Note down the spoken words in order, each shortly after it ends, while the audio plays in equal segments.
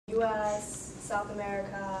US, South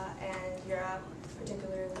America, and Europe,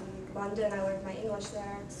 particularly London. I learned my English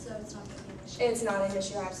there. So it's not an issue? It's not an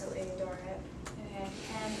issue. I absolutely adore it. Okay.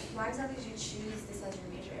 And why exactly did you choose this as your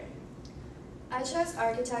major? I chose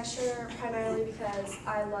architecture primarily because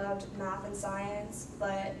I loved math and science,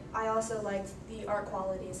 but I also liked the art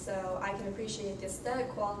qualities, so I can appreciate the aesthetic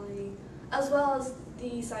quality as well as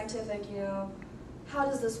the scientific, how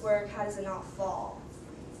does this work, how does it not fall?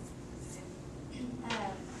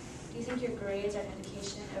 Do you think your grades are an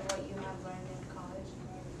indication of what you have learned in college?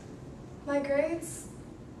 My grades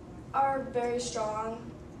are very strong,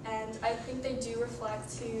 and I think they do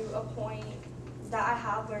reflect to a point that I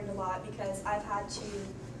have learned a lot because I've had to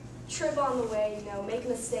trip on the way, make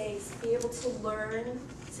mistakes, be able to learn,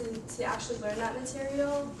 to actually learn that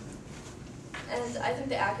material. And I think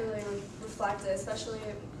they accurately reflect it, especially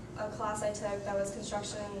a class I took that was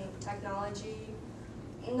construction technology.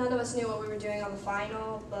 None of us knew what we were doing on the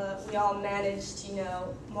final, but we all managed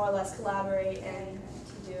to, more or less collaborate and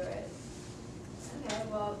to do it. Okay,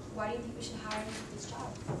 well, why do you think we should hire you for this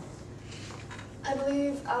job? I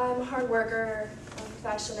believe I'm a hard worker, I'm a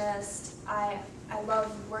perfectionist. I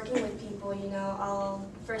love working with people,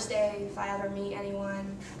 first day, if I ever meet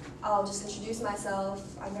anyone, I'll just introduce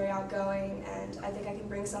myself. I'm very outgoing, and I think I can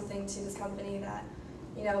bring something to this company that,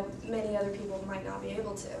 many other people might not be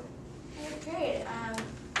able to. Okay, great.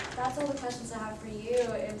 That's all the questions I have for you.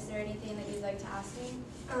 Is there anything that you'd like to ask me?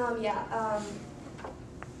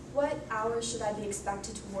 What hours should I be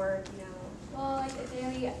expected to work, Well, like the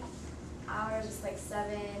daily hours is like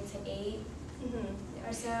 7 to 8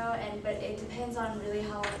 or so, but it depends on really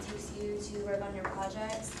how long it takes you to work on your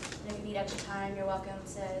projects. And if you need extra time, you're welcome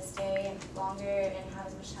to stay longer and have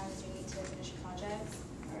as much time as you need to finish your projects.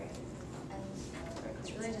 Alright. And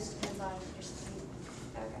it really just depends on your speed.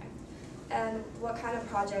 Okay. And what kind of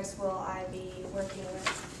projects will I be working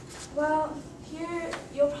with? Well, here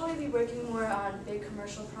you'll probably be working more on big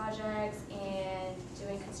commercial projects and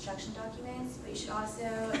doing construction documents, but you should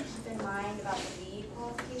also keep in mind about the lead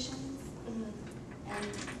qualifications. And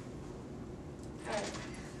Alright.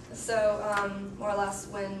 So, more or less,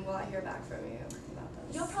 when will I hear back from you about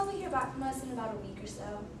this? you'll probably hear back from us in about a week or so.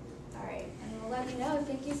 Alright. And we'll let you know.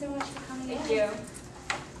 Thank you so much for coming in. Thank you.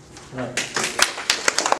 Right.